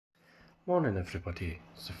Morning everybody,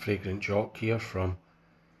 it's the Fragrant Jock here from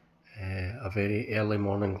a very early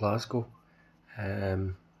morning Glasgow.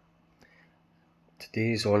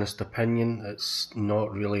 Today's honest opinion, it's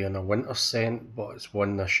not really in a winter scent, but it's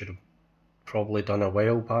one I should have probably done a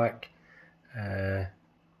while back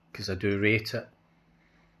because I do rate it.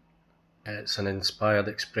 It's an inspired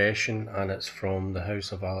expression and it's from the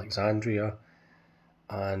House of Alexandria,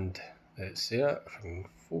 and it's there, if I can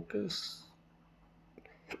focus,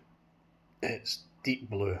 it's deep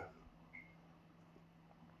blue.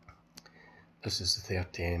 This is the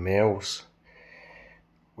 30 mls,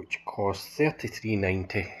 which costs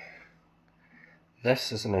 $33.90.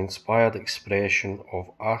 This is an inspired expression of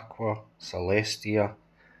Aqua Celestia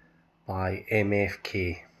by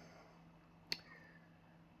MFK,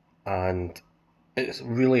 and it's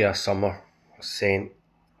really a summer scent,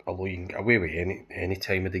 although you can get away with any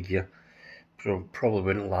time of the year. Probably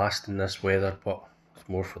wouldn't last in this weather, but it's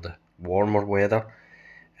more for the warmer weather.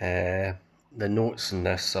 The notes in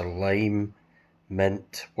this are lime,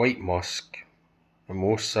 mint, white musk,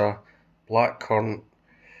 mimosa, blackcurrant,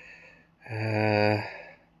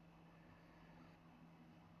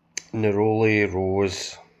 neroli,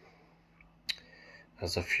 rose.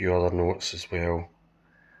 There's a few other notes as well.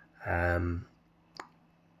 As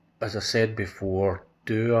I said before,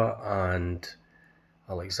 Dua and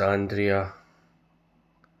Alexandria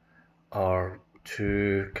are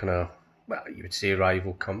two kind of, well, you would say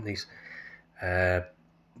rival companies.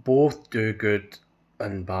 Both do good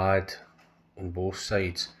and bad on both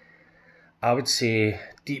sides. I would say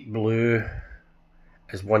Deep Blue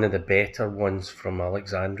is one of the better ones from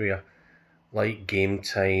Alexandria, like Game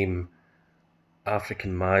Time,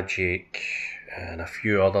 African Magic, and a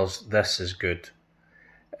few others. This is good.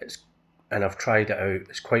 And I've tried it out.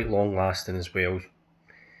 It's quite long lasting as well.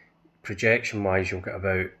 Projection wise, you'll get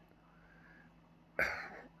about,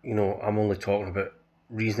 I'm only talking about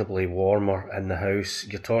reasonably warmer in the house.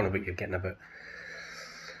 You're talking about you're getting about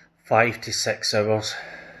 5 to 6 hours.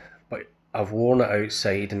 But I've worn it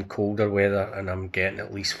outside in colder weather and I'm getting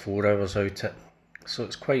at least 4 hours out it. So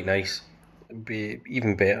it's quite nice. It'd be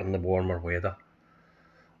even better in the warmer weather.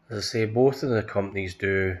 As I say, both of the companies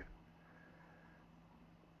do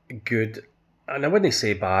good, and I wouldn't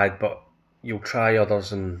say bad, but you'll try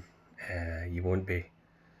others and you won't be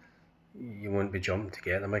jumping to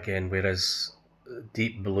get them again. Whereas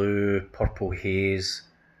Deep Blue, Purple Haze,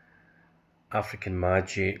 African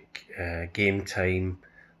Magic, Game Time,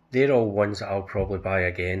 they're all ones that I'll probably buy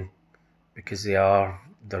again because they're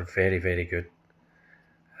very, very good.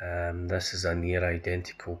 This is a near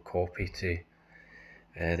identical copy to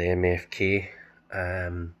the MFK.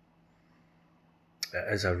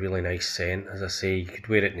 It is a really nice scent. As I say, you could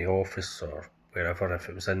wear it in the office or wherever. If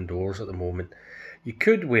it was indoors at the moment, you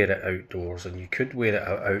could wear it outdoors and you could wear it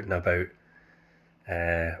out and about,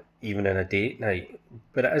 even in a date night.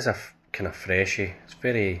 But it is a kind of freshy. It's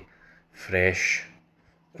very fresh.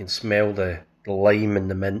 You can smell the lime and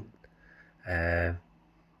the mint,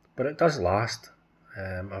 but it does last.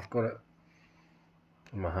 I've got it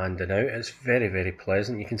in my hand now. It's very, very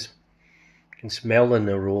pleasant. You can smell the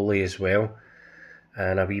neroli as well,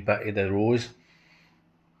 and a wee bit of the rose.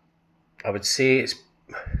 I would say it's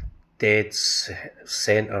dead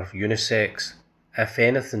centre unisex. If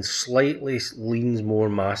anything, slightly leans more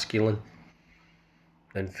masculine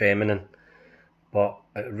than feminine, but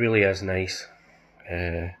it really is nice.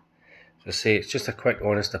 As I say, it's just a quick,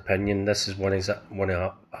 honest opinion. This is one of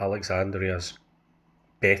Alexandria's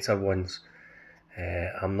better ones.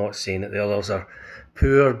 I'm not saying that the others are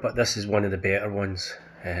poor, but this is one of the better ones.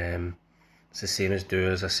 It's the same as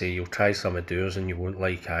Dua. As I say, you'll try some of Dua's and you won't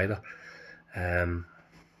like either.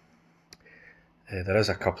 There is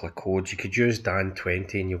a couple of codes. You could use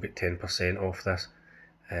Dan20 and you'll get 10% off this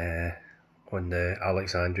on the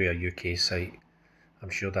Alexandria UK site. I'm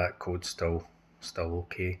sure that code's still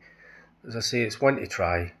okay. As I say, it's one to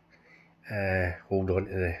try. Hold on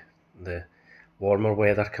to the warmer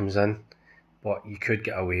weather comes in, but you could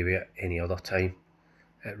get away with it any other time.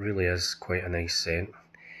 It really is quite a nice scent.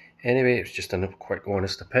 Anyway, it's just a quick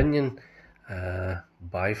honest opinion.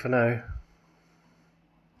 Bye for now.